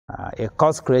A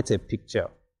cause creates a picture.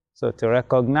 So to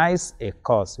recognize a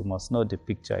cause, you must know the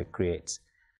picture it creates.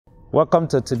 Welcome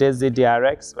to today's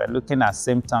DDRx. We're looking at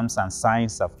symptoms and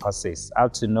signs of causes, how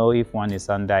to know if one is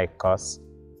under a cause.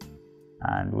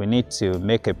 And we need to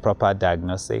make a proper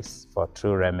diagnosis for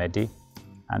true remedy.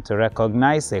 And to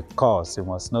recognize a cause, you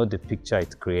must know the picture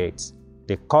it creates.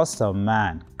 The cause of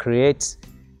man creates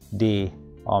the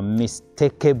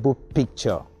unmistakable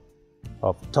picture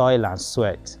of toil and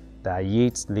sweat that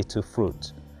yields little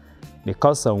fruit. The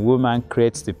cause of woman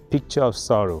creates the picture of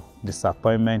sorrow,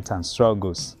 disappointment, and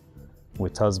struggles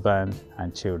with husband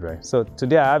and children. So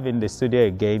today I have in the studio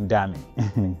again, Dami.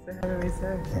 Thanks for having me,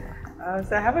 sir.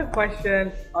 So I have a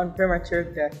question on premature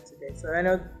death today. So I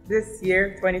know this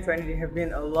year, 2020, there have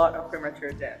been a lot of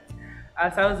premature deaths.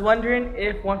 So I was wondering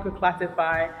if one could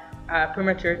classify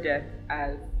premature death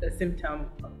as a symptom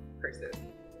of curses.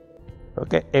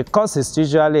 Okay, a curse is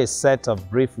usually a set of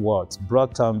brief words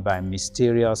brought on by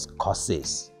mysterious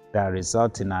causes that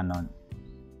result in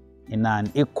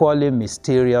an equally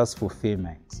mysterious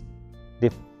fulfillment.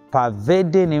 The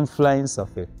pervading influence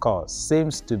of a cause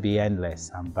seems to be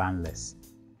endless and boundless.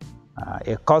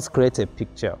 A cause creates a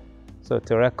picture. So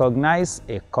to recognize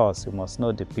a cause, you must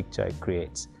know the picture it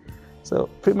creates. So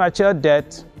premature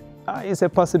death is a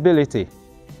possibility.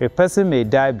 A person may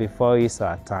die before his or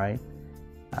her time.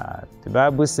 The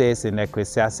Bible says in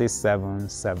Ecclesiastes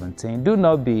 7:17, do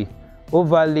not be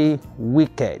overly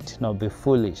wicked, nor be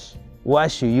foolish. Why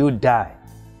should you die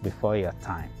before your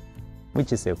time?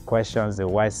 Which is a question the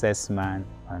wisest man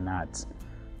on earth,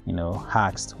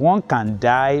 asked. One can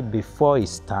die before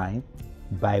his time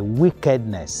by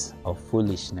wickedness or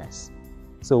foolishness.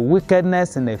 So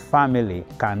wickedness in a family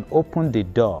can open the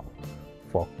door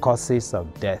for causes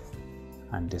of death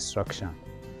and destruction.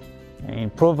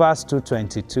 In Proverbs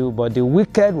 2:22, but the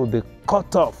wicked will be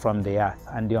cut off from the earth,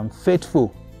 and the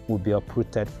unfaithful will be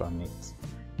uprooted from it.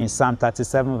 In Psalm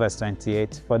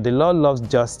 37:28, for the Lord loves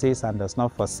justice and does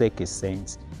not forsake his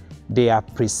saints. They are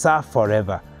preserved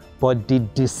forever, but the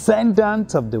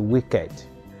descendants of the wicked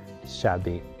shall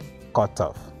be cut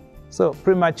off. So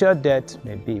premature death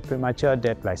may be premature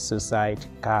death like suicide,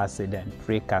 car accident,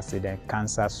 freak accident,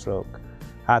 cancer, stroke,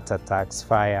 heart attacks,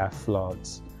 fire,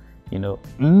 floods,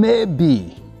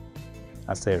 maybe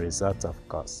as a result of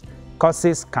cause.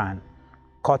 Causes can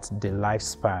cut the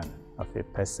lifespan of a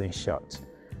person short.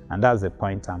 And that's the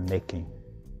point I'm making.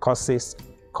 Causes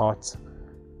cut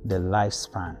the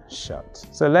lifespan short.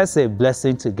 So let's say a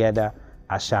blessing together.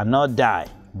 I shall not die,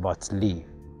 but live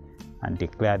and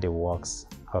declare the works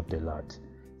of the Lord.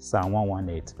 Psalm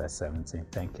 118:17.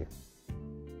 Thank you.